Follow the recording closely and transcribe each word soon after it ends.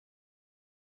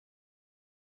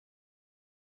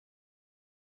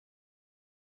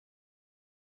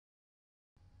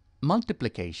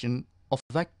Multiplication of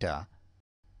vector.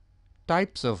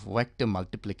 Types of vector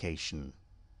multiplication.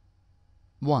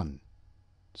 1.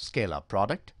 Scalar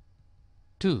product.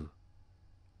 2.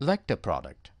 Vector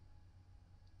product.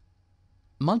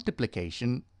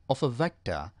 Multiplication of a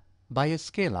vector by a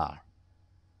scalar.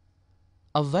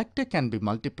 A vector can be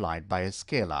multiplied by a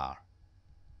scalar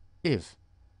if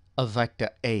a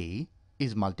vector A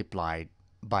is multiplied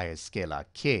by a scalar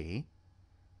k,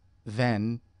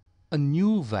 then a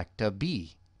new vector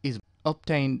B is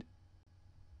obtained.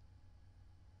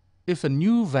 If a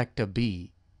new vector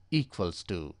B equals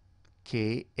to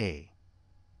ka,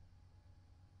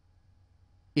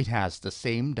 it has the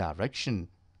same direction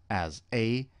as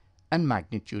A and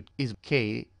magnitude is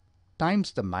k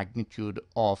times the magnitude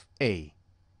of A.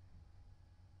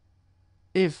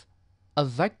 If a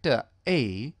vector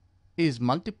A is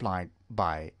multiplied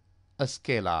by a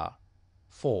scalar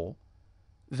 4,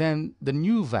 then the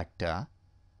new vector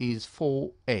is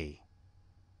 4A.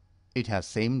 It has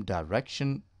same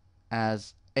direction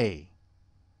as A.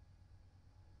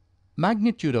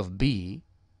 Magnitude of B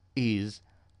is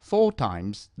 4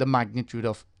 times the magnitude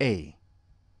of A.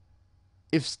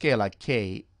 If scalar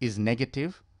k is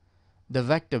negative, the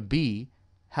vector B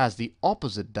has the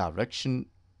opposite direction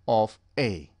of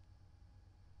A.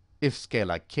 If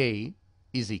scalar k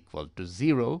is equal to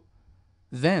 0,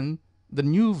 then the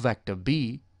new vector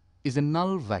B is a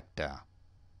null vector.